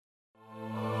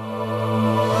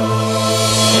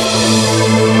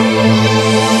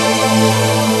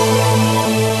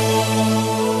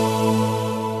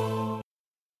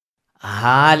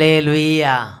Hallelujah.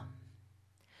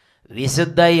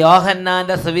 വിശുദ്ധ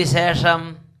യോഹന്നാന്റെ സുവിശേഷം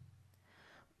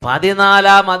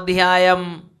 14-ാം അധ്യായം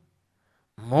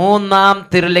 3-ാം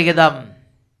തിരുലിഖിതം.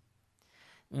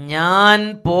 ഞാൻ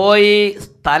പോയി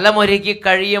സ്ഥലമൊരുക്കി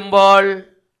കഴിയുമ്പോൾ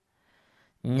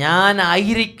ഞാൻ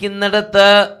ആയിരിക്കുന്നിടത്ത്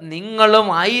നിങ്ങളും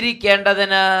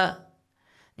ആയിരിക്കേണ്ടതിന്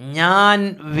ഞാൻ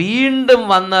വീണ്ടും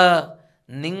വന്ന്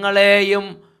നിങ്ങളെയും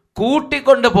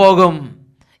കൂട്ടിക്കൊണ്ടു പോകും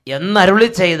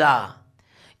എന്നരുളി ചെയ്ത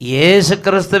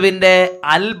യേശുക്രിസ്തുവിൻ്റെ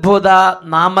അത്ഭുത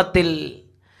നാമത്തിൽ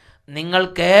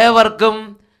നിങ്ങൾക്കേവർക്കും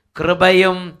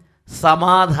കൃപയും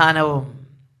സമാധാനവും.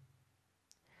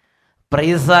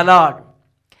 Price the Lord.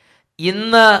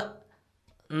 ഇന്ന്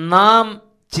നാം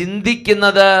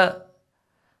ചിന്തിക്കുന്നത്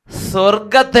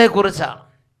സ്വർഗത്തെക്കുറിച്ചാണ്.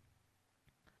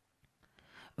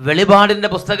 വെളിപാടിൻ്റെ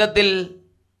പുസ്തകത്തിൽ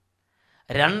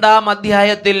 2-ാം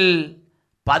അധ്യായത്തിൽ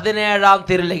 17-ാം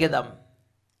തിരുലിഖിതം,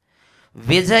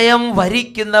 വിജയം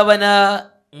വരിക്കുന്നവന്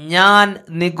ഞാൻ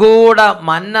നിഗൂഢ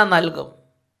മന്ന നൽകും,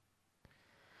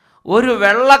 ഒരു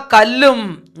വെള്ളക്കല്ലും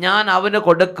ഞാൻ അവന്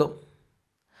കൊടുക്കും,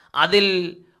 അതിൽ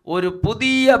ഒരു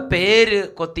പുതിയ പേര്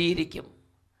കൊത്തിയിരിക്കും,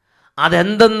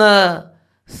 അതെന്തെന്ന്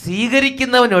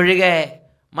സ്വീകരിക്കുന്നവനൊഴികെ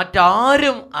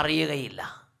മറ്റാരും അറിയുകയില്ല.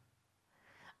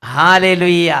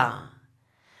 ഹല്ലേലൂയ.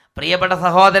 പ്രിയപ്പെട്ട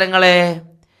സഹോദരങ്ങളെ,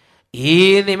 ഈ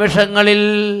നിമിഷങ്ങളിൽ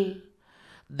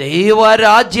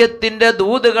ദൈവരാജ്യത്തിൻ്റെ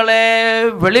ദൂതുകളെ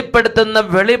വെളിപ്പെടുത്തുന്ന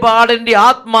വെളിപാടിൻ്റെ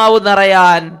ആത്മാവ്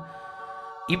നിറയാൻ,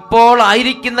 ഇപ്പോൾ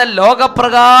ആയിരിക്കുന്ന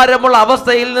ലോകപ്രകാരമുള്ള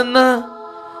അവസ്ഥയിൽ നിന്ന്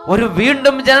ഒരു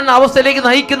വീണ്ടും ജനന അവസ്ഥയിലേക്ക്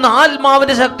നയിക്കുന്ന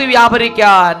ആത്മാവിൻ്റെ ശക്തി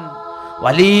വ്യാപരിക്കാൻ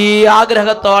വലിയ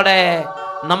ആഗ്രഹത്തോടെ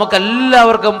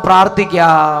നമുക്കെല്ലാവർക്കും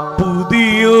പ്രാർത്ഥിക്കാം.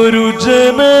 പുതിയൊരു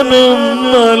ജനനം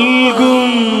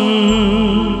നൽകും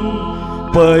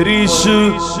പരിശുദ്ധാത്മാവേ,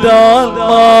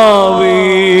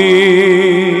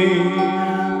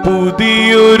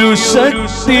 പുതിയൊരു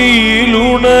ശക്തിയിലുണരാ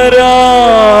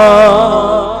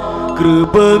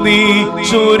കൃപ നീ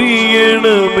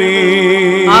ചൊരിയണമേ.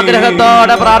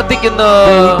 ആഗ്രഹത്തോടെ പ്രാർത്ഥിക്കുന്നു.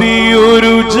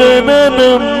 പുതിയൊരു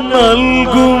ജനനം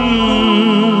നൽകും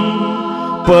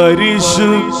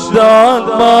പരിശുദ്ധാത്മാവേ,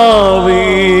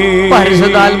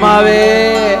 പരിശുദ്ധാത്മാവേ,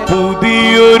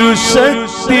 പുതിയൊരു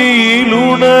ശക്തിയിലുണരാ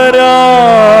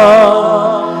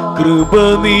കൃപ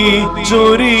നീ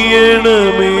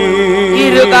ചൊരിയണമേ.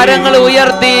 ഇരു കരങ്ങൾ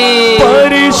ഉയർത്തി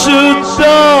പരിശുദ്ധാത്മാവേ,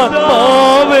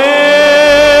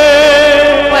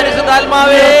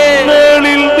 പരിശുദ്ധാത്മാവേ,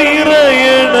 ഞങ്ങളിൽ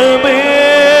നിറയണമേ,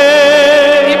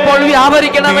 ഇപ്പോൾ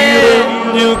വ്യാപരിക്കണമേ,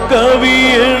 നിറഞ്ഞു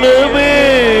കവിയണമേ,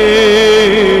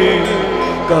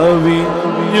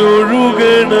 കവിഞ്ഞൊഴുകണമേ.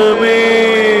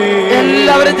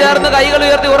 എല്ലാവരും ചേർന്ന് കൈകൾ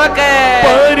ഉയർത്തി ഉറക്കെ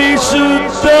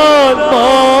പരിശുദ്ധാത്മാവേ,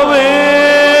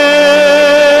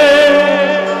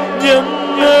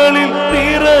 ഞങ്ങളിൽ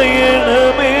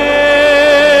നിറയണമേ,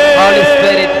 ഹോളി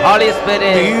സ്പിരിറ്റ്, ഹോളി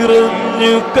സ്പിരിറ്റ്,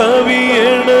 നിറഞ്ഞു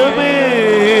കവിയണമേ,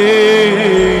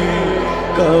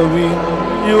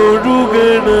 കവിഞ്ഞൊഴുകണമേ,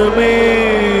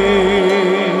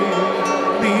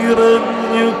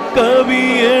 നിറഞ്ഞു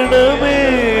കവിയണമേ,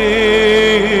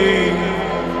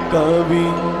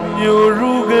 കവിഞ്ഞൊഴുകണമേ,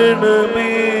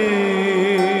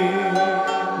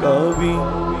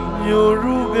 കവിഞ്ഞൊഴുകണമേ,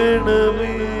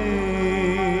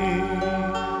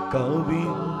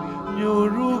 കവിഞ്ഞൊഴുകണമേ.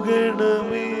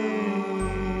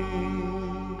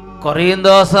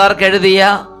 കൊറിന്തോസാർക്ക് എഴുതിയ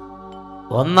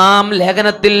 1-ാം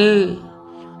ലേഖനത്തിൽ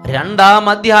 2-ാം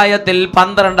അധ്യായത്തിൽ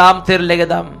 12-ാം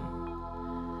തിരുലിഖിതം,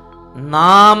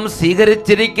 നാം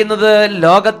സ്വീകരിച്ചിരിക്കുന്നത്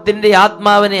ലോകത്തിൻ്റെ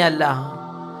ആത്മാവിനെ അല്ല,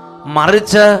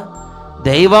 മറിച്ച്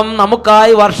ദൈവം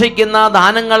നമുക്കായി വർഷിക്കുന്ന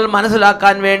ദാനങ്ങൾ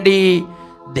മനസ്സിലാക്കാൻ വേണ്ടി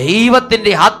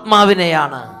ദൈവത്തിൻ്റെ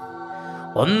ആത്മാവിനെയാണ്.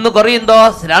 1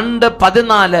 കൊറിന്തോസ്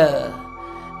 2:14,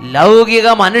 ലൗകിക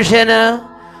മനുഷ്യന്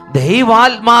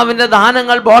ദൈവാത്മാവിൻ്റെ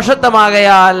ദാനങ്ങൾ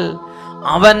ഭോഷത്വമാകയാൽ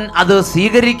അവൻ അത്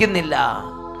സ്വീകരിക്കുന്നില്ല,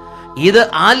 ഇത്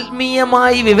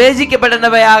ആത്മീയമായി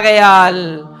വിവേചിക്കപ്പെടുന്നവയാകയാൽ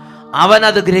അവൻ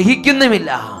അത് ഗ്രഹിക്കുന്നുമില്ല.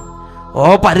 ഓ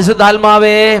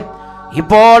പരിശുദ്ധാത്മാവേ,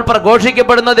 ഇപ്പോൾ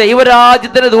പ്രഘോഷിക്കപ്പെടുന്ന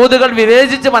ദൈവരാജ്യത്തിന്റെ ദൂതുകൾ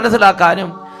വിവേചിച്ച് മനസ്സിലാക്കാനും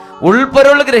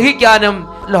ഉൾപ്പൊരുൾ ഗ്രഹിക്കാനും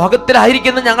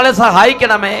ലോകത്തിലായിരിക്കുന്ന ഞങ്ങളെ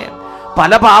സഹായിക്കണമേ.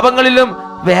 പല പാപങ്ങളിലും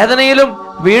വേദനയിലും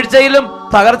വീഴ്ചയിലും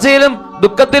തകർച്ചയിലും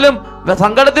ദുഃഖത്തിലും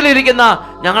സങ്കടത്തിലും ഇരിക്കുന്ന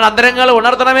ഞങ്ങൾ അന്തരങ്ങൾ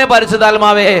ഉണർത്തണമേ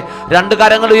പരിശുദ്ധാത്മാവേ. 2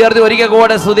 കരങ്ങൾ ഉയർത്തി ഒരിക്കൽ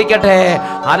കൂടെ സ്തുതിക്കട്ടെ.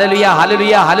 Hallelujah,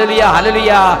 hallelujah, hallelujah,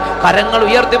 hallelujah. കരങ്ങൾ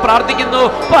ഉയർത്തി പ്രാർത്ഥിക്കുന്നു.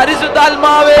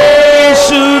 പരിശുദ്ധാത്മാവേ,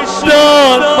 പരിശുദ്ധാത്മാവേ,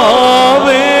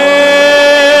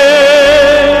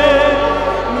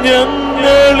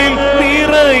 ഞങ്ങളിൽ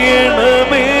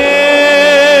നിറയണമേ,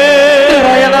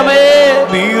 നിറയണമേ,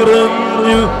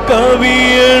 നിറഞ്ഞു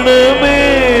കവിയണമേ,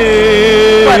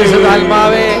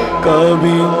 പരിശുദ്ധാത്മാവേ,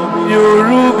 കവിഞ്ഞൊഴുകണമേ,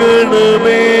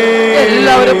 കവിഞ്ഞൊഴുകണമേ.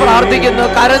 എല്ലാവരും പ്രാർത്ഥിക്കുന്നു,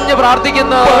 കരഞ്ഞു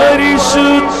പ്രാർത്ഥിക്കുന്നു. പരിശുദ്ധാത്മാവേ,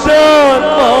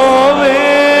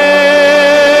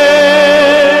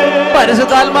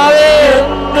 പരിശുദ്ധാത്മാവേ,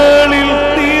 ഞങ്ങളിൽ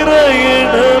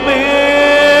നിറയണമേ.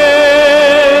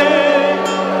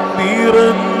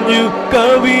 നിറഞ്ഞു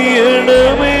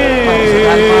കവിയണമേ.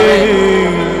 പരിശുദ്ധാത്മാവേ,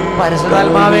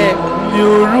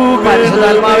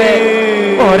 പരിശുദ്ധാത്മാവേ,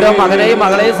 ഓരോ മകനെയും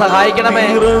മകളെയും സഹായിക്കണമേ.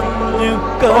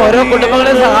 ഓരോ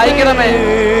കുടുംബങ്ങളെയും സഹായിക്കണമേ.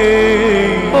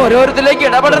 ഓരോരുത്തരിലേക്ക്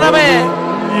ഇടപെടണമേ.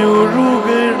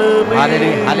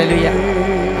 Hallelujah, hallelujah,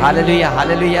 hallelujah,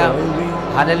 hallelujah,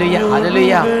 hallelujah,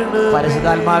 hallelujah.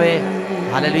 പരിശുദ്ധാത്മാവേ,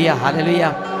 hallelujah, hallelujah,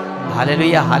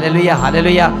 hallelujah, hallelujah,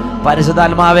 hallelujah.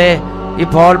 പരിശുദ്ധാത്മാവേ,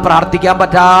 ഇപ്പോൾ പ്രാർത്ഥിക്കാൻ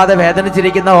പറ്റാതെ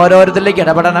വേദനിച്ചിരിക്കുന്ന ഓരോരുത്തരിലേക്ക്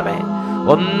ഇടപെടണമേ.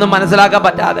 ഒന്നും മനസ്സിലാക്കാൻ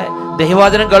പറ്റാതെ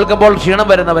ദൈവവചനം കേൾക്കുമ്പോൾ ക്ഷീണം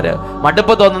വരുന്നവര്,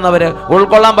 മടുപ്പ് തോന്നുന്നവര്,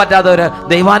 ഉൾക്കൊള്ളാൻ പറ്റാത്തവര്,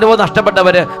 ദൈവാനുഭവം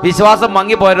ദഷ്ടപ്പെട്ടവര്, വിശ്വാസം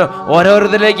മങ്ങിപ്പോയവര്,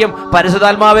 ഓരോരുത്തരിലേക്കും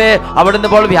പരിശുദ്ധാത്മാവേ അവിടുന്ന്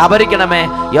ഇപ്പോൾ വ്യാപരിക്കണമേ.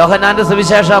 യോഹന്നാന്റെ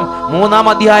സുവിശേഷം 3-ാം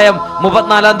അധ്യായം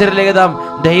 34-ാം തിരുലിഖിതം,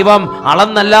 ദൈവം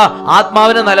അളന്നല്ല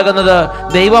ആത്മാവിന് നൽകുന്നത്,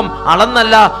 ദൈവം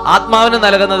അളന്നല്ല ആത്മാവിന്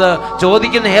നൽകുന്നത്.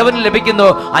 ചോദിക്കുന്ന ഏവന് ലഭിക്കുന്നു,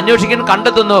 അന്വേഷിക്കുന്ന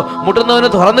കണ്ടെത്തുന്നു, മുട്ടുന്നവന്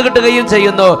തുറന്നു കിട്ടുകയും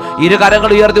ചെയ്യുന്നു. ഇരു കരങ്ങൾ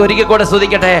ഉയർത്തി ഒരിക്കൽ കൂടെ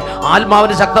സ്തുതിക്കട്ടെ.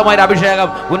 ആത്മാവിന് ശക്തമായൊരു അഭിഷേകം,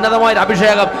 ഉന്നതമായൊരു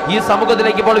അഭിഷേകം ഈ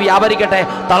സമൂഹത്തിലേക്ക് ഇപ്പോൾ വ്യാപരിക്കട്ടെ.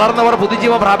 തളർന്നവർ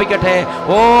പുതുജീവൻ പ്രാപിക്കട്ടെ.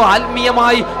 ഓ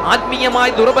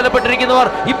ആത്മീയമായി ദുർബലപ്പെട്ടിരിക്കുന്നവർ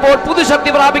ഇപ്പോൾ പുതുശക്തി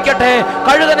പ്രാപിക്കട്ടെ.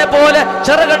 കഴുകനെ പോലെ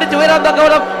ചിറകടിച്ച് ഉയരാൻ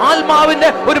തക്കവണ്ണം ആത്മാവിന്റെ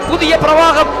ഒരു പുതിയ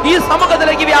പ്രവാഹം ഈ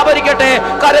സമൂഹത്തിലേക്ക് വ്യാപരിക്കട്ടെ.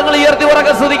 കരങ്ങൾ ഉയർത്തി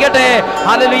ഉറക്കെ സ്തുതിക്കട്ടെ.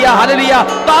 Hallelujah, hallelujah.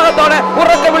 ദാഹത്തോടെ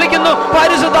ഉറക്കെ വിളിക്കുന്നു,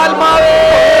 പരിശുദ്ധാത്മാവേ,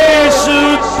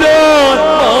 പരിശുദ്ധാത്മാവേ,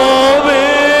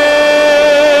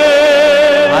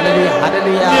 ഹല്ലേലൂയ,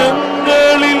 ഹല്ലേലൂയ.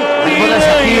 ഞങ്ങളിൽ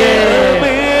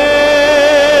നിറയണമേ.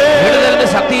 വിടുതലിന്റെ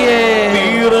ശക്തിയെ,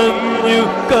 നിറഞ്ഞു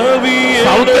കവിയണമേ.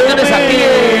 സൗഖ്യത്തിന്റെ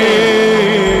ശക്തിയെ,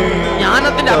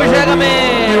 ജ്ഞാനത്തിന്റെ അഭിഷേകമേ,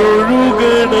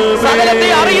 സകലത്തെ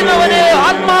അറിയുന്നവനെ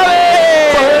ആത്മാവേ,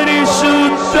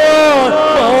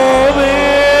 പരിശുദ്ധാത്മാവേ,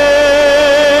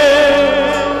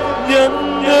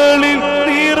 ഞങ്ങളിൽ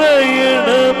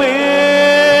നിറയണമേ.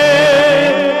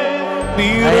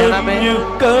 നിറഞ്ഞു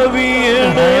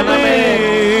കവിയണമേ.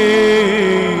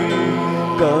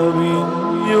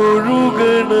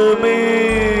 കവിഞ്ഞൊഴുകണമേ.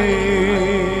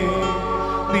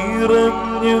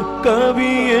 നിറഞ്ഞു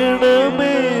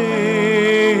കവിയണമേ.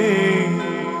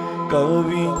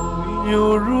 കവിഞ്ഞൊഴുകണമേ.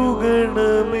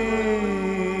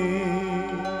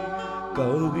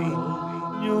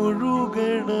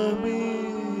 കവിഞ്ഞൊഴുകണമേ.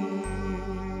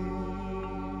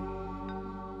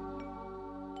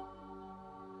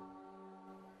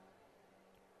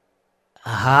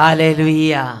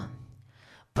 ഹല്ലേലൂയ.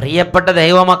 പ്രിയപ്പെട്ട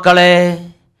ദൈവമക്കളെ,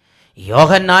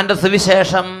 യോഹന്നാന്റെ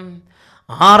സുവിശേഷം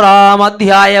 6-ാം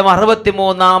അധ്യായം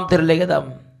 63-ാം തിരുലിഖിതം,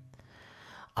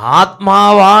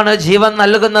 ആത്മാവാണ് ജീവൻ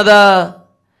നൽകുന്നത്,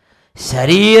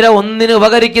 ശരീരം ഒന്നിനും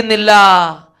ഉപകരിക്കുന്നില്ല.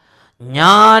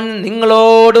 ഞാൻ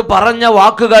നിങ്ങളോട് പറഞ്ഞ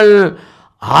വാക്കുകൾ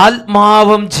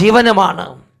ആത്മാവും ജീവനുമാണ്.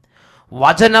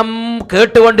 വചനം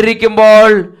കേട്ടുകൊണ്ടിരിക്കുമ്പോൾ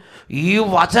ഈ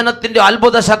വചനത്തിൻ്റെ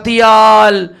അത്ഭുത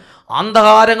ശക്തിയാൽ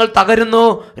അന്ധകാരങ്ങൾ തകരുന്നു,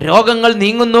 രോഗങ്ങൾ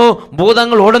നീങ്ങുന്നു,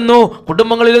 ഭൂതങ്ങൾ ഓടുന്നു,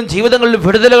 കുടുംബങ്ങളിലും ജീവിതങ്ങളിലും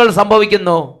വിടുതലുകൾ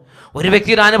സംഭവിക്കുന്നു. ഒരു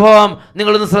വ്യക്തിയുടെ അനുഭവം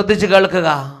നിങ്ങളൊന്ന് ശ്രദ്ധിച്ച് കേൾക്കുക.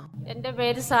 എൻ്റെ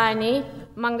പേര് സാനി,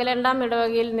 മംഗലണ്ടാം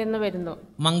ഇടവകയിൽ നിന്ന് വരുന്നു.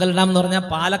 മംഗലഡാം എന്ന് പറഞ്ഞാൽ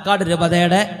പാലക്കാട്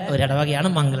രൂപതയുടെ ഒരു ഇടവകയാണ്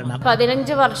മംഗലഡാം.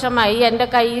 15 വർഷമായി എൻ്റെ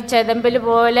കൈ ചെതമ്പല്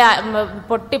പോലെ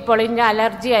പൊട്ടിപ്പൊളിഞ്ഞ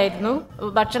അലർജി ആയിരുന്നു.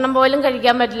 ഭക്ഷണം പോലും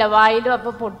കഴിക്കാൻ പറ്റില്ല, വായിലും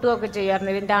അപ്പോൾ പൊട്ടുകയൊക്കെ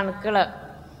ചെയ്യാറുണ്ട് ഇതിൻ്റെ അണുക്കള്.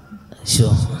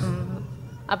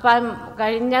 അപ്പം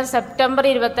കഴിഞ്ഞ സെപ്റ്റംബർ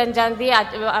 25-ാം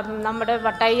തീയതി നമ്മുടെ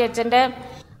വട്ടായി അച്ഛൻ്റെ,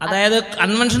 അതായത്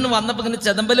കൺവെൻഷന് വന്നപ്പോൾ ഇങ്ങനെ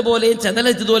ചെതമ്പല് പോലെയും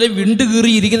ചെതലച്ചതുപോലെയും വിണ്ടു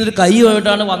കീറി ഇരിക്കുന്ന ഒരു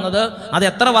കൈയുമായിട്ടാണ് വന്നത്. അത്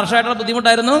എത്ര വർഷമായിട്ടുള്ള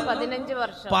ബുദ്ധിമുട്ടായിരുന്നു? 15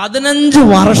 വർഷം. 15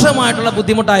 വർഷമായിട്ടുള്ള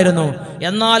ബുദ്ധിമുട്ടായിരുന്നു.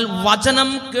 എന്നാൽ വചനം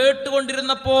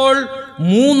കേട്ടുകൊണ്ടിരുന്നപ്പോൾ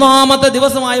 3-ാമത്തെ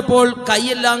ദിവസമായപ്പോൾ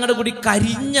കൈയെല്ലാം അങ്ങോട്ട് കൂടി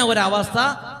കരിഞ്ഞ ഒരവസ്ഥ,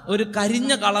 ഒരു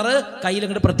കരിഞ്ഞ കളറ് കയ്യിൽ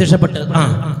അങ്ങോട്ട് പ്രത്യക്ഷപ്പെട്ട്,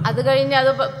 അത് കഴിഞ്ഞ്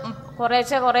അത്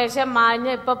കുറേശ്ശെ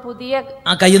മാഞ്ഞ് ഇപ്പൊ പുതിയ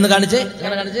കൈയൊന്ന് കാണിച്ചേ,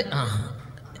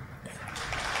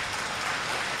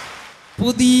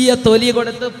 പുതിയ തൊലി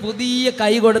കൊടുത്ത്, പുതിയ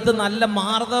കൈ കൊടുത്ത്, നല്ല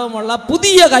മാർദ്ദവമുള്ള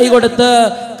പുതിയ കൈ കൊടുത്ത്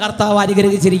കർത്താവ്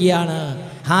അനുഗ്രഹിച്ചിരിക്കുകയാണ്.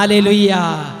 ഹല്ലേലൂയ.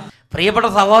 പ്രിയപ്പെട്ട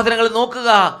സഹോദരങ്ങൾ, നോക്കുക,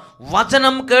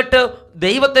 വചനം കേട്ട്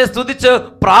ദൈവത്തെ സ്തുതിച്ച്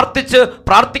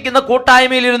പ്രാർത്ഥിക്കുന്ന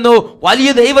കൂട്ടായ്മയിലിരുന്നു വലിയ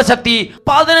ദൈവശക്തി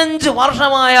 15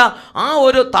 വർഷമായ ആ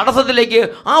ഒരു തടസ്സത്തിലേക്ക്,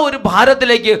 ആ ഒരു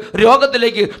ഭാരത്തിലേക്ക്,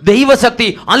 രോഗത്തിലേക്ക് ദൈവശക്തി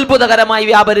അത്ഭുതകരമായി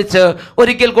വ്യാപരിച്ച്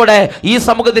ഒരിക്കൽ കൂടെ ഈ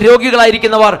സമൂഹത്തിൽ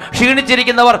രോഗികളായിരിക്കുന്നവർ,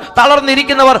 ക്ഷീണിച്ചിരിക്കുന്നവർ,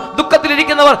 തളർന്നിരിക്കുന്നവർ,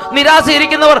 ദുഃഖത്തിലിരിക്കുന്നവർ,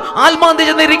 നിരാശയിരിക്കുന്നവർ, ആത്മാന്തി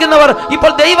ചെന്നിരിക്കുന്നവർ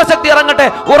ഇപ്പോൾ ദൈവശക്തി ഇറങ്ങട്ടെ.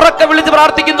 ഉറക്കെ വിളിച്ച്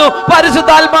പ്രാർത്ഥിക്കുന്നു,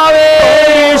 പരിശുദ്ധാത്മാവേ,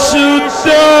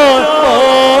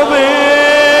 പരിശുദ്ധാത്മാവേ,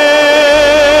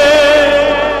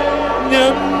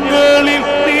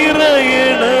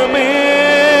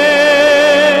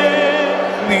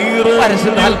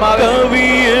 പരിശുദ്ധാത്മാവേ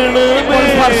കവിയണമേ, ഇപ്പോൾ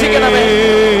സ്പർശിക്കണമേ.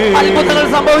 അത്ഭുതങ്ങൾ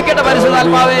സംഭവിക്കട്ടെ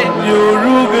പരിശുദ്ധാത്മാവേ,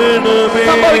 ഒഴുകണമേ,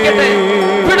 സംഭവിക്കട്ടെ,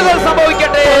 വിടുതൽ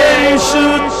സംഭവിക്കട്ടെ,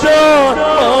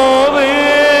 പരിശുദ്ധാത്മാവേ,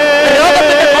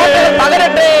 രോഗത്തിന്റെ കോട്ടകൾ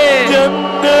തകരട്ടെ,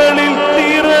 ഞങ്ങളിൽ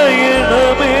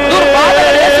നിറയണമേ,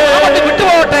 ദുർബാധകൾ യേശുനാമത്തിൽ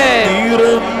വിട്ടുപോകട്ടെ.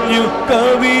 നിറഞ്ഞു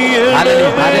ഹല്ലേലൂയ,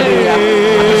 ഹല്ലേലൂയ.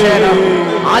 അഭിഷേകം,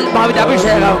 ആത്മാവിന്റെ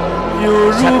അഭിഷേകം,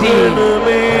 ശക്തി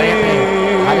കവിയണമേ, നിറയട്ടെ.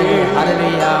 Hallelujah,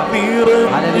 hallelujah.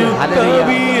 നിറഞ്ഞു ഹല്ലേലൂയ.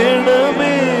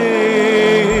 കവിയണമേ,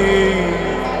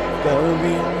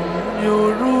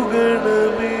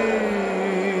 കവിഞ്ഞൊഴുകണമേ,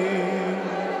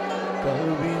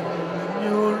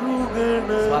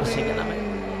 കവിഞ്ഞൊഴുകണമേ. സ്പർശിക്കണമേ,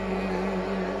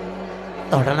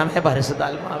 തൊടണമേ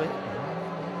പരിശുദ്ധാത്മാവേ,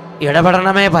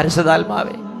 ഇടപെടണമേ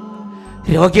പരിശുദ്ധാത്മാവേ,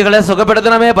 രോഗികളെ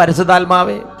സുഖപ്പെടുത്തണമേ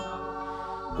പരിശുദ്ധാത്മാവേ,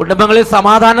 കുടുംബങ്ങളിൽ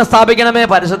സമാധാനം സ്ഥാപിക്കണമേ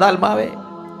പരിശുദ്ധാത്മാവേ,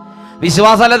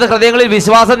 വിശ്വാസമല്ലാത്ത ഹൃദയങ്ങളിൽ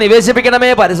വിശ്വാസം നിവേശിപ്പിക്കണമേ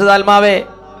പരിശുദ്ധാത്മാവേ,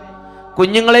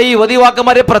 കുഞ്ഞുങ്ങളെ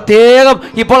യുവതിവാക്കന്മാരെ പ്രത്യേകം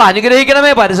ഇപ്പോൾ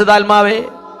അനുഗ്രഹിക്കണമേ പരിശുദ്ധാത്മാവേ,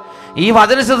 ഈ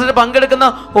വചന ശുശ്രൂഷയിൽ പങ്കെടുക്കുന്ന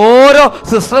ഓരോ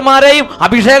സിസ്റ്റർമാരെയും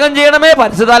അഭിഷേകം ചെയ്യണമേ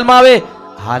പരിശുദ്ധാത്മാവേ.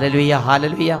 Hallelujah,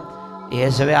 hallelujah.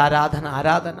 യേശുവേ ആരാധന,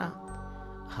 ആരാധന.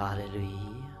 Hallelujah.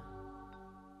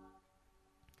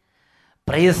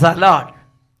 Price the Lord.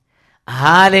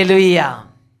 Hallelujah.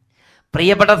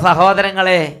 പ്രിയപ്പെട്ട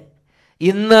സഹോദരങ്ങളെ,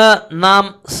 ഇന്ന് നാം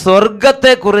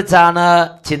സ്വർഗത്തെക്കുറിച്ചാണ്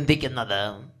ചിന്തിക്കുന്നത്.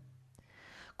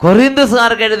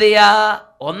 കൊരിന്ത്യക്കാർക്ക് എഴുതിയ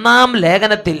 1-ാം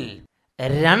ലേഖനത്തിൽ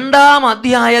 2-ാം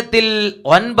അധ്യായത്തിൽ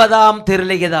 9-ാം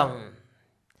തിരുലിഖിതം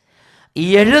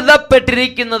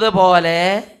എഴുതപ്പെട്ടിരിക്കുന്നത് പോലെ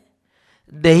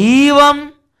ദൈവം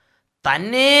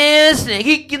തന്നെ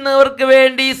സ്നേഹിക്കുന്നവർക്ക്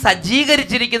വേണ്ടി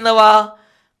സജ്ജീകരിച്ചിരിക്കുന്നവ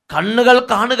കണ്ണുകൾ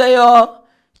കാണുകയോ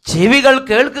ചെവികൾ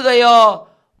കേൾക്കുകയോ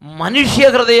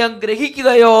മനുഷ്യഹൃദയം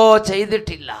ഗ്രഹിക്കുകയോ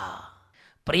ചെയ്തിട്ടില്ല.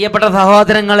 പ്രിയപ്പെട്ട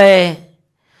സഹോദരങ്ങളെ,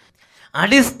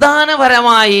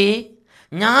 അടിസ്ഥാനപരമായി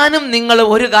ഞാനും നിങ്ങൾ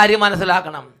ഒരു കാര്യം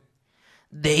മനസ്സിലാക്കണം.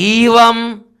 ദൈവം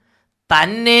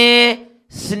തന്നെ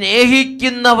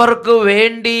സ്നേഹിക്കുന്നവർക്ക്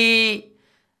വേണ്ടി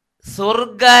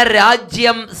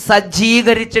സ്വർഗരാജ്യം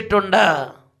സജ്ജീകരിച്ചിട്ടുണ്ട്.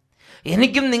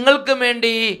 എനിക്കും നിങ്ങൾക്കും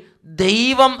വേണ്ടി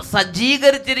ദൈവം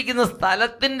സജ്ജീകരിച്ചിരിക്കുന്ന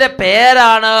സ്ഥലത്തിൻ്റെ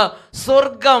പേരാണ്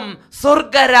സ്വർഗം,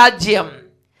 സ്വർഗരാജ്യം.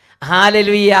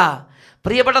 ഹല്ലേലൂയ.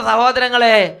 പ്രിയപ്പെട്ട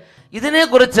സഹോദരങ്ങളെ,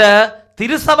 ഇതിനെക്കുറിച്ച്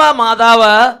തിരുസഭാ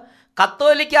മാതാവ്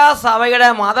കത്തോലിക്ക സഭയുടെ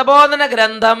മതബോധന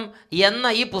ഗ്രന്ഥം എന്ന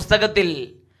ഈ പുസ്തകത്തിൽ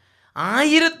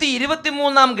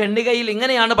 1023-ാം ഖണ്ഡികയിൽ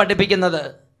ഇങ്ങനെയാണ് പഠിപ്പിക്കുന്നത്: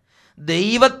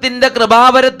 ദൈവത്തിൻ്റെ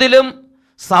കൃപാവരത്തിലും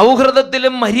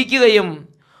സൗഹൃദത്തിലും മരിക്കുകയും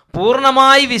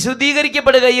പൂർണ്ണമായി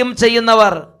വിശുദ്ധീകരിക്കപ്പെടുകയും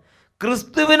ചെയ്യുന്നവർ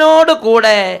ക്രിസ്തുവിനോട്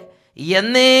കൂടെ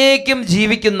എന്നേക്കും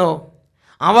ജീവിക്കുന്നു.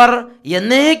 അവർ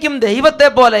എന്നേക്കും ദൈവത്തെ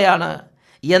പോലെയാണ്.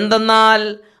 എന്തെന്നാൽ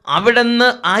അവിടുന്ന്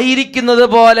ആയിരിക്കുന്നത്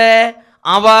പോലെ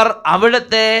അവർ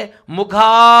അവിടുത്തെ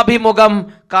മുഖാഭിമുഖം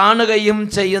കാണുകയും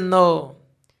ചെയ്യുന്നു.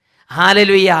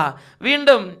 ഹല്ലേലൂയ.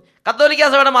 വീണ്ടും കത്തോലിക്ക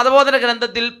സഭയുടെ മതബോധന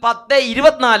ഗ്രന്ഥത്തിൽ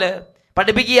 10:24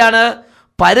 പഠിപ്പിക്കുകയാണ്: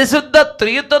 പരിശുദ്ധ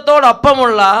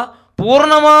ത്രിത്വത്തോടൊപ്പമുള്ള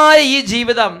പൂർണ്ണമായ ഈ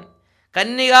ജീവിതം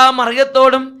കന്യകാ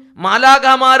മറിയത്തോടും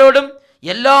മാലാഖമാരോടും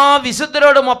എല്ലാ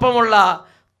വിശുദ്ധരോടും ഒപ്പമുള്ള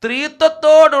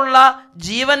ത്രിത്വത്തോടുള്ള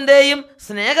ജീവന്റെയും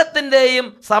സ്നേഹത്തിൻ്റെയും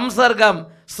സംസർഗം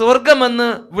സ്വർഗമെന്ന്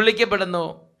വിളിക്കപ്പെടുന്നു.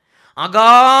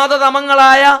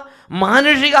 അഗാധതമങ്ങളായ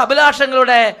മാനുഷിക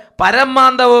അഭിലാഷങ്ങളുടെ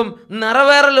പരമാന്തവും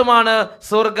നിറവേറലുമാണ്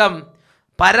സ്വർഗം.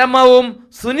 പരമവും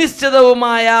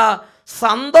സുനിശ്ചിതവുമായ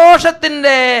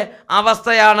സന്തോഷത്തിൻ്റെ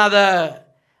അവസ്ഥയാണത്.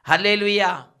 ഹല്ലേലൂയ.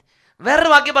 വേറൊരു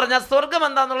വാക്കി പറഞ്ഞാൽ സ്വർഗം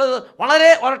എന്താണെന്നുള്ളത് വളരെ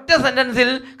ഒറ്റ സെന്റൻസിൽ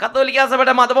കത്തോലിക്ക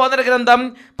സഭയുടെ മതബോധന ഗ്രന്ഥം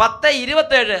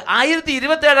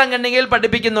 10:27 ഖണ്ഡികയിൽ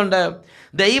പഠിപ്പിക്കുന്നുണ്ട്: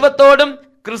 ദൈവത്തോടും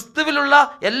ക്രിസ്തുവിലുള്ള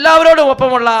എല്ലാവരോടും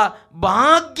ഒപ്പമുള്ള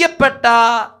ഭാഗ്യപ്പെട്ട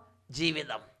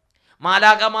ജീവിതം.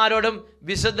 മാലാഖമാരോടും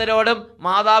വിശുദ്ധരോടും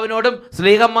മാതാവിനോടും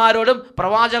സ്ലീഹന്മാരോടും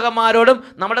പ്രവാചകന്മാരോടും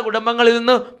നമ്മുടെ കുടുംബങ്ങളിൽ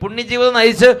നിന്ന് പുണ്യജീവിതം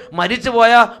നയിച്ച്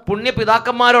മരിച്ചുപോയ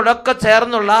പുണ്യപിതാക്കന്മാരോടൊക്കെ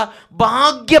ചേർന്നുള്ള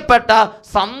ഭാഗ്യപ്പെട്ട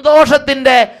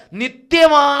സന്തോഷത്തിൻ്റെ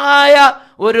നിത്യമായ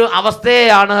ഒരു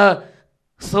അവസ്ഥയാണ്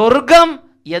സ്വർഗം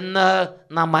എന്ന്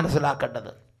നാം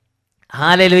മനസ്സിലാക്കേണ്ടത്.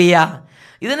 ഹല്ലേലൂയ.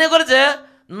 ഇതിനെക്കുറിച്ച്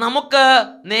നമുക്ക്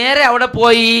നേരെ അവിടെ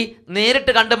പോയി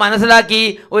നേരിട്ട് കണ്ട് മനസ്സിലാക്കി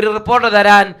ഒരു റിപ്പോർട്ട്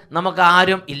തരാൻ നമുക്ക്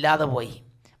ആരും ഇല്ലാതെ പോയി.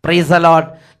 Price the Lord.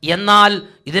 എന്നാൽ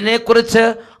ഇതിനെക്കുറിച്ച്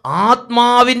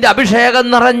ആത്മാവിൻ്റെ അഭിഷേകം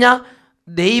നിറഞ്ഞ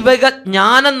ദൈവിക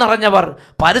ജ്ഞാനം നിറഞ്ഞവർ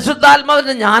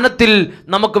പരിശുദ്ധാത്മാവിൻ്റെ ജ്ഞാനത്തിൽ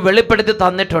നമുക്ക് വെളിപ്പെടുത്തി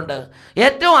തന്നിട്ടുണ്ട്.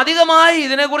 ഏറ്റവും അധികമായി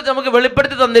ഇതിനെക്കുറിച്ച് നമുക്ക്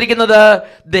വെളിപ്പെടുത്തി തന്നിരിക്കുന്നത്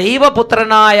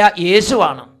ദൈവപുത്രനായ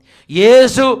യേശുവാണ്.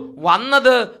 യേശു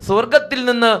വന്നത് സ്വർഗത്തിൽ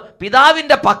നിന്ന്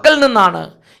പിതാവിൻ്റെ പക്കൽ നിന്നാണ്.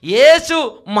 യേശു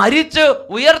മരിച്ച്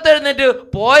ഉയർത്തെഴുന്നേറ്റ്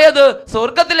പോയത്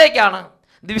സ്വർഗത്തിലേക്കാണ്.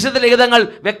 വിശുദ്ധ ലിഖിതങ്ങൾ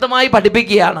വ്യക്തമായി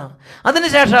പഠിപ്പിക്കുകയാണ്.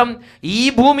 അതിനുശേഷം ഈ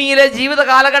ഭൂമിയിലെ ജീവിത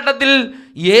കാലഘട്ടത്തിൽ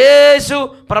യേശു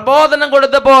പ്രബോധനം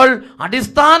കൊടുത്തപ്പോൾ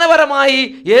അടിസ്ഥാനപരമായി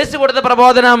യേശു കൊടുത്ത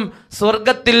പ്രബോധനം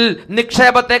സ്വർഗത്തിൽ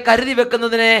നിക്ഷേപത്തെ കരുതി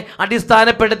വെക്കുന്നതിനെ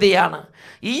അടിസ്ഥാനപ്പെടുത്തിയാണ്.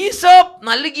 ഈശോ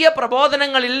നൽകിയ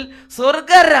പ്രബോധനങ്ങളിൽ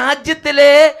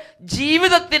സ്വർഗരാജ്യത്തിലെ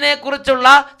ജീവിതത്തിനെ കുറിച്ചുള്ള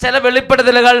ചില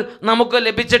വെളിപ്പെടുത്തലുകൾ നമുക്ക്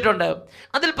ലഭിച്ചിട്ടുണ്ട്.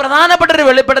 അതിൽ പ്രധാനപ്പെട്ട ഒരു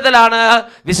വെളിപ്പെടുത്തലാണ്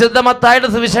വിശുദ്ധ മത്തായിയുടെ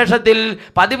സുവിശേഷത്തിൽ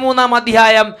 13-ാം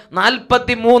അധ്യായം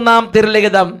 43-ാം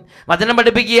തിരുലിഖിതം. വചനം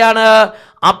പഠിപ്പിക്കുകയാണ്,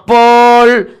 അപ്പോൾ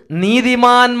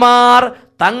നീതിമാന്മാർ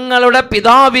തങ്ങളുടെ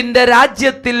പിതാവിൻ്റെ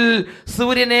രാജ്യത്തിൽ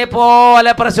സൂര്യനെ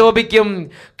പോലെ പ്രശോഭിക്കും.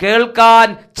 കേൾക്കാൻ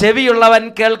ചെവിയുള്ളവൻ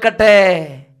കേൾക്കട്ടെ.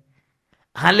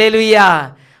 ഹല്ലേലൂയ.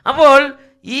 അപ്പോൾ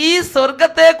ഈ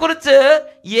സ്വർഗത്തെക്കുറിച്ച്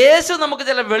യേശു നമുക്ക്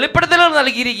ചില വെളിപ്പെടുത്തലുകൾ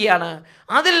നൽകിയിരിക്കുകയാണ്.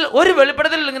 അതിൽ ഒരു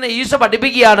വെളിപ്പെടുത്തൽ ഇങ്ങനെ ഈശോ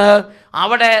പഠിപ്പിക്കുകയാണ്,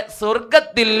 അവിടെ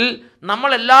സ്വർഗത്തിൽ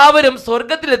നമ്മളെല്ലാവരും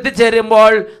സ്വർഗത്തിൽ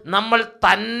എത്തിച്ചേരുമ്പോൾ നമ്മൾ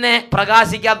തന്നെ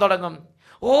പ്രകാശിക്കാൻ തുടങ്ങും.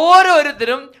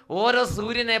 ഓരോരുത്തരും ഓരോ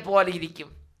സൂര്യനെ പോലെ ഇരിക്കും.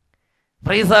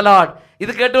 Price the Lord.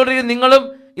 ഇത് കേട്ടുകൊണ്ടിരിക്കുന്ന നിങ്ങളും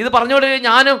ഇത് പറഞ്ഞുകൊണ്ടിരിക്കുന്ന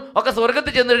ഞാനും ഒക്കെ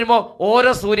സ്വർഗത്തിൽ ചെന്ന് കഴിയുമ്പോൾ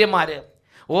ഓരോ സൂര്യന്മാര്,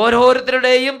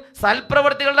 ഓരോരുത്തരുടെയും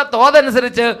സൽപ്രവൃത്തികളുടെ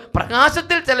തോതനുസരിച്ച്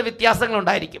പ്രകാശത്തിൽ ചില വ്യത്യാസങ്ങൾ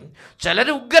ഉണ്ടായിരിക്കും. ചിലർ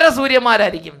ഉഗ്ര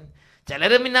സൂര്യന്മാരായിരിക്കും,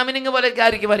 ചിലർ മിന്നാമിനിങ് പോലെയൊക്കെ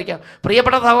ആയിരിക്കും.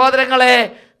 പ്രിയപ്പെട്ട സഹോദരങ്ങളെ,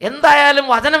 എന്തായാലും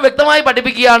വചനം വ്യക്തമായി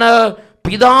പഠിപ്പിക്കുകയാണ്,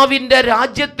 പിതാവിൻ്റെ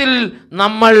രാജ്യത്തിൽ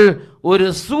നമ്മൾ ഒരു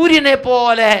സൂര്യനെ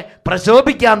പോലെ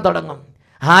പ്രശോഭിക്കാൻ തുടങ്ങും.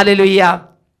 ഹല്ലേലൂയ.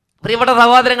 പ്രിയപ്പെട്ട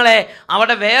സഹോദരങ്ങളെ,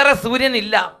 അവിടെ വേറെ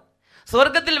സൂര്യനില്ല,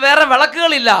 സ്വർഗത്തിൽ വേറെ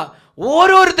വിളക്കുകളില്ല.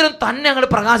 ഓരോരുത്തരും തന്നെ അങ്ങോട്ട്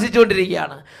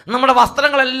പ്രകാശിച്ചുകൊണ്ടിരിക്കുകയാണ്. നമ്മുടെ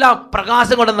വസ്ത്രങ്ങളെല്ലാം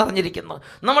പ്രകാശം കൊണ്ട് നിറഞ്ഞിരിക്കുന്നു,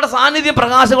 നമ്മുടെ സാന്നിധ്യം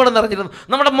പ്രകാശം കൊണ്ട് നിറഞ്ഞിരിക്കുന്നു,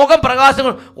 നമ്മുടെ മുഖം പ്രകാശം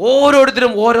കൊണ്ട്.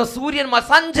 ഓരോരുത്തരും ഓരോ സൂര്യന്മാർ,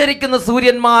 സഞ്ചരിക്കുന്ന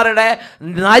സൂര്യന്മാരുടെ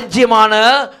രാജ്യമാണ്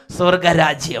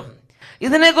സ്വർഗരാജ്യം.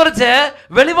 ഇതിനെക്കുറിച്ച്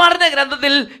വെളിപാടിന്റെ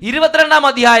ഗ്രന്ഥത്തിൽ 22-ാം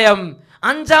അധ്യായം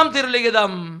 5-ാം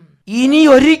തിരുലിഖിതം, ഇനി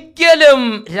ഒരിക്കലും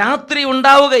രാത്രി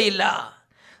ഉണ്ടാവുകയില്ല,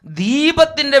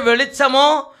 ദീപത്തിന്റെ വെളിച്ചമോ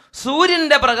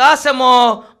സൂര്യന്റെ പ്രകാശമോ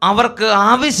അവർക്ക്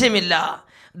ആവശ്യമില്ല,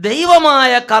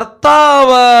 ദൈവമായ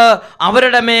കർത്താവ്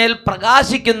അവരുടെ മേൽ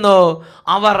പ്രകാശിക്കുന്നു,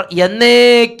 അവർ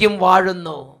എന്നേക്കും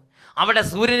വാഴുന്നു. അവിടെ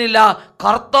സൂര്യനില്ല,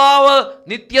 കർത്താവ്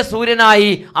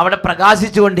നിത്യസൂര്യനായി അവിടെ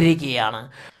പ്രകാശിച്ചു കൊണ്ടിരിക്കുകയാണ്.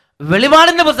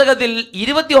 വെളിപാടിന്റെ പുസ്തകത്തിൽ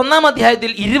 21-ാം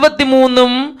അധ്യായത്തിൽ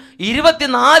 23-ഉം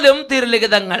 24-ഉം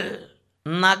തിരുലിഖിതങ്ങൾ,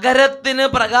 നഗരത്തിന്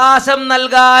പ്രകാശം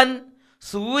നൽകാൻ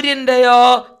സൂര്യൻ്റെയോ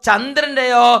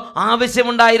ചന്ദ്രൻ്റെയോ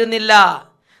ആവശ്യമുണ്ടായിരുന്നില്ല,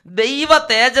 ദൈവ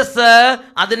തേജസ്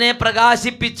അതിനെ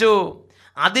പ്രകാശിപ്പിച്ചു.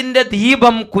 അതിൻ്റെ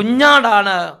ദീപം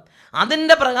കുഞ്ഞാടാണ്,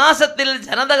 അതിൻ്റെ പ്രകാശത്തിൽ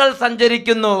ജനതകൾ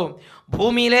സഞ്ചരിക്കുന്നു.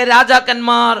 ഭൂമിയിലെ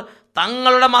രാജാക്കന്മാർ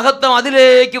തങ്ങളുടെ മഹത്വം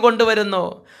അതിലേക്ക് കൊണ്ടുവരുന്നു.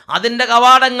 അതിൻ്റെ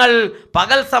കവാടങ്ങൾ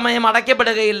പകൽ സമയം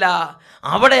അടയ്ക്കപ്പെടുകയില്ല,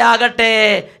 അവിടെയാകട്ടെ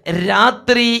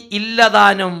രാത്രി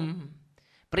ഇല്ലതാനും.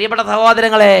 പ്രിയപ്പെട്ട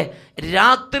സഹോദരങ്ങളെ,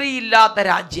 രാത്രിയില്ലാത്ത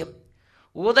രാജ്യം,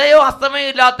 ഉദയോ അസ്തമയോ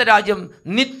ഇല്ലാത്ത രാജ്യം,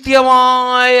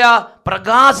 നിത്യമായ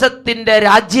പ്രകാശത്തിൻ്റെ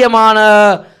രാജ്യമാണ്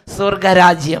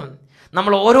സ്വർഗരാജ്യം.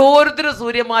 നമ്മൾ ഓരോരുത്തരും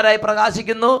സൂര്യന്മാരായി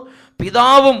പ്രകാശിക്കുന്നു.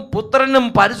 പിതാവും പുത്രനും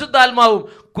പരിശുദ്ധാത്മാവും,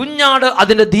 കുഞ്ഞാട്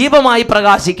അതിൻ്റെ ദീപമായി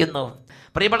പ്രകാശിക്കുന്നു.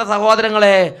 പ്രിയപ്പെട്ട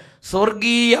സഹോദരങ്ങളെ,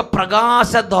 സ്വർഗീയ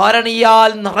പ്രകാശ ധോരണിയാൽ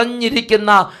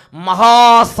നിറഞ്ഞിരിക്കുന്ന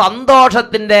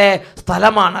മഹാസന്തോഷത്തിൻ്റെ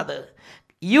സ്ഥലമാണത്.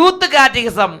 യൂത്ത്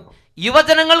കാറ്റഗിസം,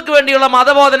 യുവജനങ്ങൾക്ക് വേണ്ടിയുള്ള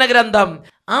മതബോധന ഗ്രന്ഥം.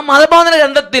 ആ മതബോധന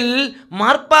ഗ്രന്ഥത്തിൽ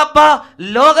മാർപ്പാപ്പ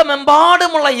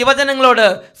ലോകമെമ്പാടുമുള്ള യുവജനങ്ങളോട്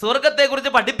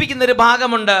സ്വർഗത്തെക്കുറിച്ച് പഠിപ്പിക്കുന്ന ഒരു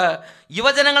ഭാഗമുണ്ട്.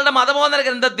 യുവജനങ്ങളുടെ മതബോധന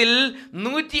ഗ്രന്ഥത്തിൽ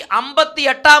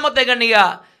 158-ാമത്തെ ഖണ്ഡിക,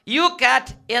 യു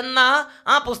കാറ്റ് എന്ന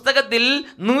ആ പുസ്തകത്തിൽ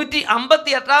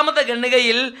 158-ാമത്തെ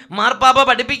ഖണ്ഡികയിൽ മാർപ്പാപ്പ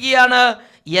പഠിപ്പിക്കുകയാണ്,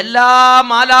 എല്ലാ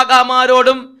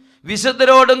മാലാഖമാരോടും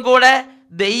വിശുദ്ധരോടും കൂടെ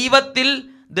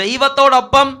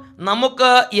ദൈവത്തോടൊപ്പം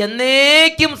നമുക്ക്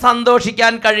എന്നേക്കും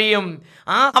സന്തോഷിക്കാൻ കഴിയും.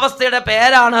 ആ അവസ്ഥയുടെ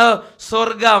പേരാണ്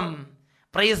സ്വർഗം.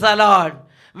 Price the Lord.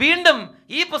 വീണ്ടും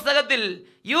ഈ പുസ്തകത്തിൽ,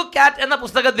 യു കാറ്റ് എന്ന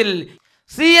പുസ്തകത്തിൽ,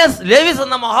 C.S. ലേവിസ്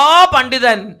എന്ന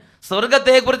മഹാപണ്ഡിതൻ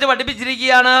സ്വർഗത്തെക്കുറിച്ച്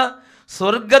പഠിപ്പിച്ചിരിക്കുകയാണ്.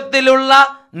 സ്വർഗത്തിലുള്ള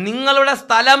നിങ്ങളുടെ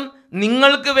സ്ഥലം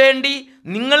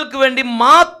നിങ്ങൾക്ക് വേണ്ടി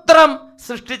മാത്രം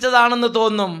സൃഷ്ടിച്ചതാണെന്ന്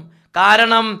തോന്നും,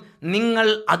 കാരണം നിങ്ങൾ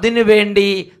അതിനു വേണ്ടി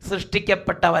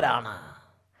സൃഷ്ടിക്കപ്പെട്ടവരാണ്.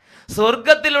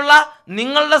 സ്വർഗത്തിലുള്ള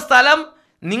നിങ്ങളുടെ സ്ഥലം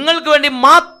നിങ്ങൾക്ക് വേണ്ടി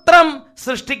മാത്രം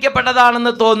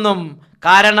സൃഷ്ടിക്കപ്പെട്ടതാണെന്ന് തോന്നും,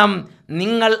 കാരണം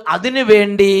നിങ്ങൾ അതിനു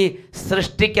വേണ്ടി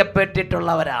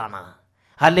സൃഷ്ടിക്കപ്പെട്ടിട്ടുള്ളവരാണ്.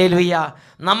 ഹല്ലേലൂയ.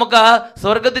 നമുക്ക്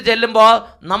സ്വർഗത്തിൽ ചെല്ലുമ്പോൾ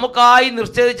നമുക്കായി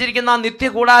നിശ്ചയിച്ചിരിക്കുന്ന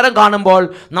നിത്യകൂടാരം കാണുമ്പോൾ,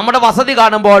 നമ്മുടെ വസതി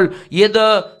കാണുമ്പോൾ, ഇത്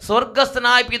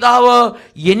സ്വർഗസ്ഥനായ പിതാവ്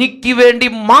എനിക്ക് വേണ്ടി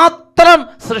മാത്രം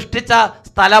സൃഷ്ടിച്ച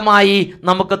സ്ഥലമായി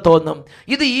നമുക്ക് തോന്നും.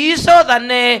 ഇത് ഈശോ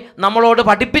തന്നെ നമ്മളോട്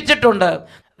പഠിപ്പിച്ചിട്ടുണ്ട്.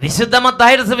 വിശുദ്ധ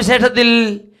മത്തായിയുടെ സുവിശേഷത്തിൽ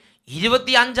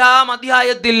 25-ാം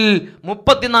അധ്യായത്തിൽ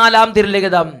 34-ാം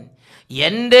തിരുലിഖിതം,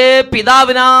 എൻ്റെ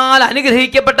പിതാവിനാൽ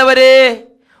അനുഗ്രഹിക്കപ്പെട്ടവരെ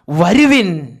വരുവിൻ,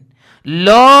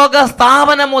 ലോക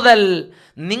സ്ഥാപനം മുതൽ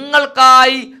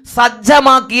നിങ്ങൾക്കായി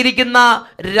സജ്ജമാക്കിയിരിക്കുന്ന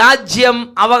രാജ്യം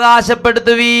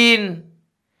അവകാശപ്പെടുത്തുവീൻ.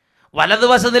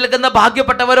 വലതുവശം നിൽക്കുന്ന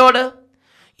ഭാഗ്യപ്പെട്ടവരോട്,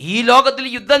 ഈ ലോകത്തിൽ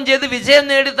യുദ്ധം ചെയ്ത് വിജയം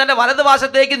നേടി തൻ്റെ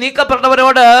വലതുവശത്തേക്ക്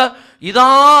നീക്കപ്പെട്ടവരോട്,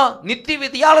 ഇതാ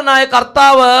നിത്യവിധിയാളനായ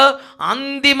കർത്താവ്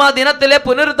അന്തിമ ദിനത്തിലെ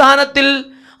പുനരുദ്ധാനത്തിൽ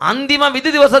അന്തിമ വിധി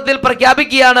ദിവസത്തിൽ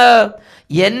പ്രഖ്യാപിക്കുകയാണ്,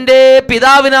 എൻ്റെ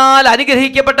പിതാവിനാൽ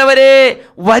അനുഗ്രഹിക്കപ്പെട്ടവരെ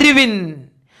വരുവിൻ,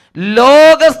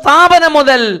 ലോക സ്ഥാപനം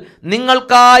മുതൽ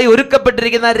നിങ്ങൾക്കായി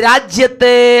ഒരുക്കപ്പെട്ടിരിക്കുന്ന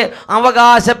രാജ്യത്തെ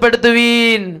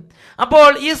അവകാശപ്പെടുത്തുവീൻ. അപ്പോൾ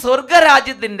ഈ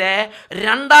സ്വർഗരാജ്യത്തിൻ്റെ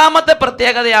രണ്ടാമത്തെ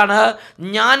പ്രത്യേകതയാണ്,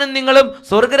 ഞാനും നിങ്ങളും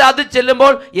സ്വർഗരാജ്യത്തിൽ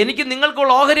ചെല്ലുമ്പോൾ എനിക്ക്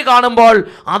നിങ്ങൾക്കുള്ള ഓഹരി കാണുമ്പോൾ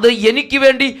അത് എനിക്ക്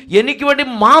വേണ്ടി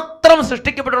മാത്രം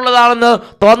സൃഷ്ടിക്കപ്പെട്ടുള്ളതാണെന്ന്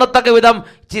തോന്നത്തക്ക വിധം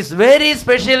it is very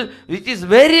special, which is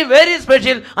very very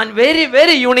special and very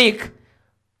very unique.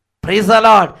 Price the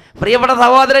Lord. പ്രിയപ്പെട്ട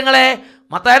സഹോദരങ്ങളെ,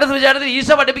 മത്തായിയുടെ സുവിശേഷത്തിൽ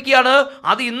ഈശോ പഠിപ്പിക്കുകയാണ്,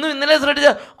 അത് ഇന്നും ഇന്നലെ സൃഷ്ടിച്ച,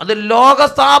 അത് ലോക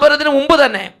സ്ഥാപനത്തിന് മുമ്പ്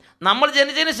തന്നെ, നമ്മൾ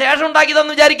ജനിച്ചതിന് ശേഷം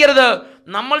ഉണ്ടാക്കിയതെന്ന് വിചാരിക്കരുത്.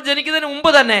 നമ്മൾ ജനിക്കുന്നതിന് മുമ്പ്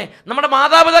തന്നെ, നമ്മുടെ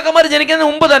മാതാപിതാക്കന്മാർ ജനിക്കുന്നതിന്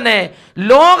മുമ്പ് തന്നെ,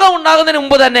 ലോകം ഉണ്ടാകുന്നതിന്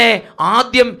മുമ്പ് തന്നെ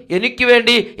ആദ്യം എനിക്ക്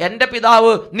വേണ്ടി എൻ്റെ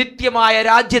പിതാവ് നിത്യമായ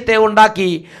രാജ്യത്തെ ഉണ്ടാക്കി,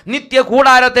 നിത്യ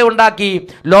കൂടാരത്തെ ഉണ്ടാക്കി.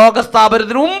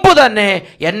 ലോകസ്ഥാപനത്തിന് മുമ്പ് തന്നെ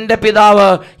എൻ്റെ പിതാവ്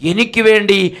എനിക്ക്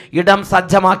വേണ്ടി ഇടം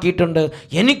സജ്ജമാക്കിയിട്ടുണ്ട്,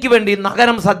 എനിക്ക് വേണ്ടി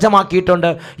നഗരം സജ്ജമാക്കിയിട്ടുണ്ട്,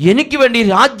 എനിക്ക് വേണ്ടി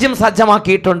രാജ്യം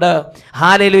സജ്ജമാക്കിയിട്ടുണ്ട്.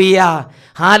 Hallelujah,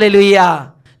 hallelujah.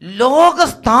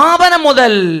 ലോകസ്ഥാപനം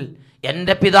മുതൽ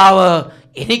എൻ്റെ പിതാവ്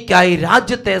എനിക്കായി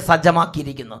രാജ്യത്തെ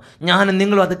സജ്ജമാക്കിയിരിക്കുന്നു. ഞാനും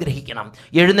നിങ്ങളും അത് ഗ്രഹിക്കണം.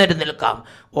 എഴുന്നേറ്റ് നിൽക്കാം.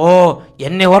 ഓ,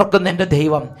 എന്നെ ഓർക്കുന്ന എൻ്റെ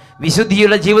ദൈവം,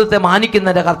 വിശുദ്ധിയുടെ ജീവിതത്തെ മാനിക്കുന്ന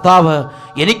എൻ്റെ കർത്താവ്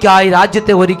എനിക്കായി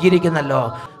രാജ്യത്തെ ഒരുക്കിയിരിക്കുന്നല്ലോ.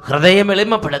 ഹൃദയം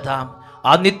എളിമപ്പെടുത്താം.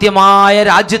 ആ നിത്യമായ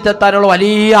രാജ്യത്തെത്താനുള്ള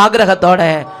വലിയ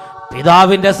ആഗ്രഹത്തോടെ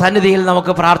പിതാവിന്റെ സന്നിധിയിൽ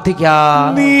നമുക്ക് പ്രാർത്ഥിക്കാം.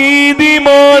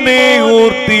 നീതിമാനെ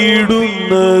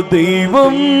ഓർത്തിടുന്ന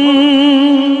ദൈവം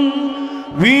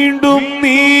വീണ്ടും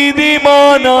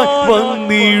നീതിമാനായി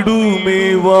വന്നിടുമേ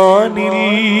വാനിൽ.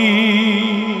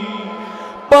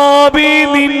 പാപി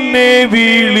നിന്നെ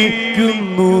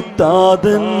വിളിക്കുന്നു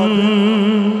താതൻ,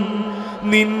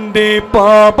 നിന്റെ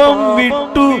പാപം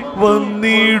വിട്ടു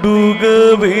വന്നിടുക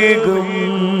വേഗം.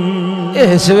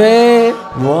 യേശുവേ,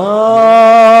 വാ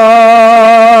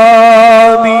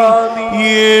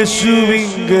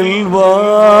യേശുവിങ്കൽ വാ,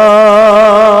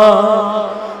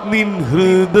 നിൻ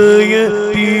ഹൃദയത്തിലവനിടം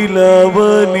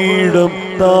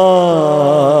താ.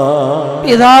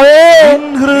 പിതാവേ, നിൻ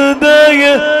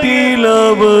ഹൃദയത്തിലവനിടം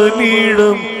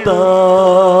താ,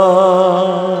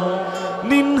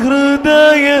 നിൻ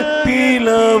ഹൃദയത്തിലവനിടം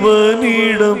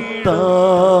താ,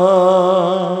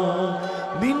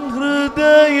 നിൻ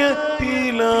ഹൃദയത്തിലവനിടം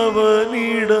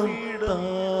താ.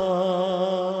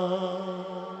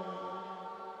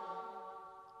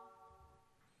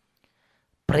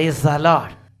 Price the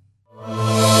Lord.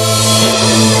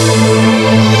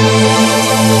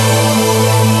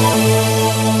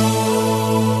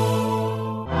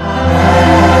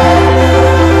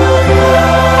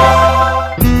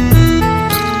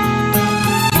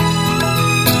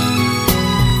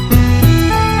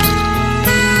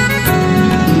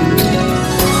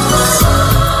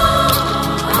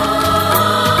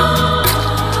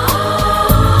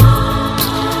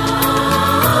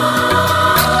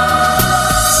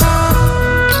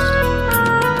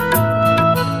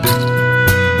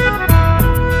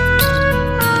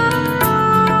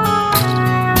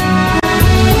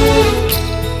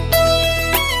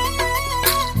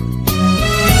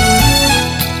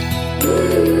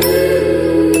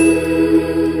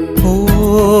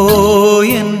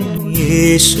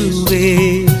 യേശുവേ,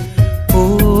 ഓ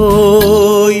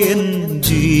എൻ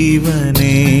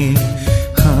ജീവനേ,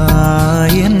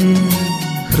 ഹായൻ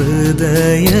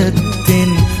ഹൃദയത്തിൻ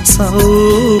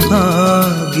സൗഭാഗ്യമേ,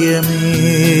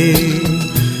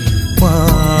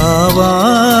 വാവായെന്നിൽ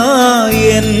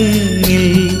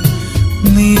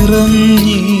നിറഞ്ഞിടുവാൻ.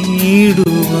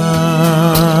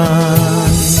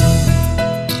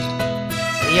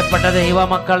 പ്രിയപ്പെട്ട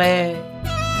ദൈവമക്കളെ,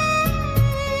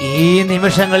 ഈ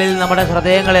നിമിഷങ്ങളിൽ നമ്മുടെ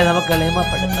ഹൃദയങ്ങളെ നമുക്ക്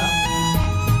എളിമപ്പെടുത്താം.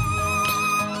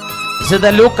 വിശുദ്ധ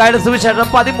ലൂക്കായുടെ സുവിശേഷം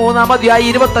 13-ാം അധ്യായം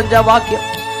 25-ാം വാക്യം,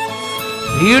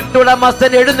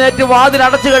 വീട്ടുടമസ്ഥൻ എഴുന്നേറ്റ് വാതിൽ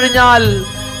അടച്ചു കഴിഞ്ഞാൽ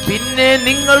പിന്നെ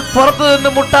നിങ്ങൾ പുറത്തു നിന്ന്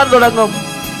മുട്ടാൻ തുടങ്ങും.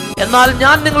 എന്നാൽ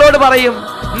ഞാൻ നിങ്ങളോട് പറയും,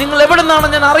 നിങ്ങൾ എവിടെ നിന്നാണ്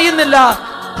ഞാൻ അറിയുന്നില്ല.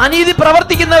 അനീതി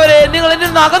പ്രവർത്തിക്കുന്നവരെ, നിങ്ങൾ എന്നിൽ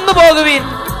നിന്ന് അകന്നു പോകുവീൻ.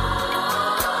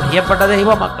 പ്രിയപ്പെട്ട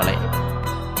ദൈവമക്കളെ,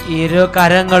 ഇരു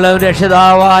കരങ്ങളും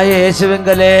രക്ഷിതാവായ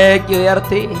യേശുവിങ്കലേക്ക്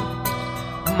ഉയർത്തി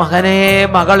മകനെ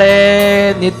മകളെ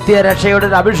നിത്യരക്ഷയുടെ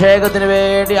ഒരു അഭിഷേകത്തിന്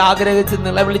വേണ്ടി ആഗ്രഹിച്ച്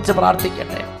നിലവിളിച്ച്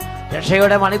പ്രാർത്ഥിക്കട്ടെ.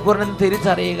 രക്ഷയുടെ മണിക്കൂറിന്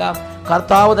തിരിച്ചറിയുക.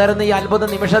 കർത്താവ് തരുന്ന ഈ അത്ഭുത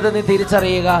നിമിഷത്തെ നീ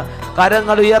തിരിച്ചറിയുക.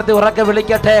 കരങ്ങൾ ഉയർത്തി ഉറക്കെ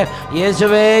വിളിക്കട്ടെ,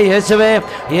 യേശുവേ യേശുവേ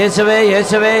യേശുവേ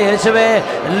യേശുവേ യേശുവേ.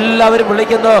 എല്ലാവരും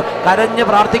വിളിക്കുന്നു, കരഞ്ഞ്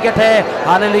പ്രാർത്ഥിക്കട്ടെ.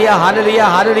 Hallelujah hallelujah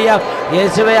hallelujah.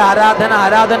 യേശുവേ ആരാധന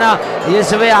ആരാധന,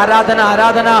 യേശുവേ ആരാധന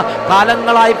ആരാധന.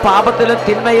 കാലങ്ങളായി പാപത്തിലും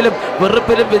തിന്മയിലും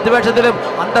വെറുപ്പിലും വിദ്വേഷത്തിലും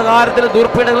അന്ധകാരത്തിലും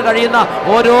ദുർപീഡകൾ കഴിയുന്ന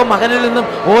ഓരോ മകനിൽ നിന്നും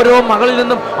ഓരോ മകളിൽ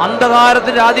നിന്നും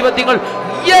അന്ധകാരത്തിന്റെ ആധിപത്യങ്ങൾ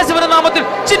യേശുവിന്റെ നാമത്തിൽ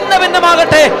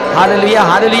ചിഹ്നഭിന്നമാകട്ടെ. Hallelujah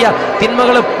hallelujah.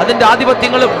 തിന്മകളും അതിന്റെ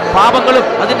ആധിപത്യങ്ങളും പാപങ്ങളും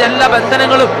അതിന്റെ എല്ലാ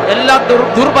ബന്ധനങ്ങളും എല്ലാ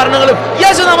ദുർഭരണങ്ങളും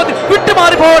യേശുനാമത്തിൽ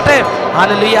വിട്ടുമാറി പോകട്ടെ.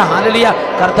 Hallelujah hallelujah.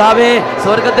 കർത്താവേ,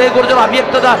 സ്വർഗത്തെക്കുറിച്ചുള്ള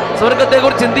അവ്യക്തത,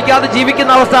 സ്വർഗത്തെക്കുറിച്ച് ചിന്തിക്കാതെ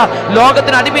ജീവിക്കുന്ന അവസ്ഥ,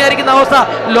 ലോകത്തിന് അടിമയായിരിക്കുന്ന അവസ്ഥ,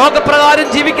 ലോകപ്രകാരം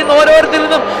ജീവിക്കുന്ന ഓരോരുത്തരിൽ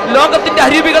നിന്നും ലോകത്തിന്റെ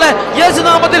അരൂപികളെ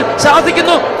യേശുനാമത്തിൽ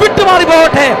ശാസിക്കുന്നു, വിട്ടുമാറി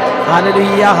പോകട്ടെ.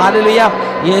 Hallelujah hallelujah.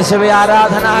 യേശുവേ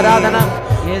ആരാധന ആരാധന,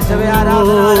 യേശുവേ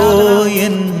ആരാധന ആരാധന.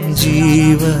 എൻ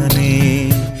ജീവനേ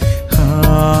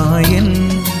ഹായൻ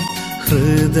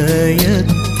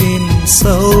ഹൃദയത്തിൻ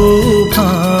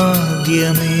സൗഭാഗ്യമേ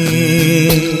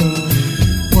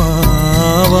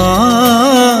വാവായെന്നിൽ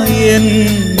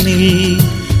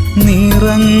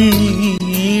നിറഞ്ഞ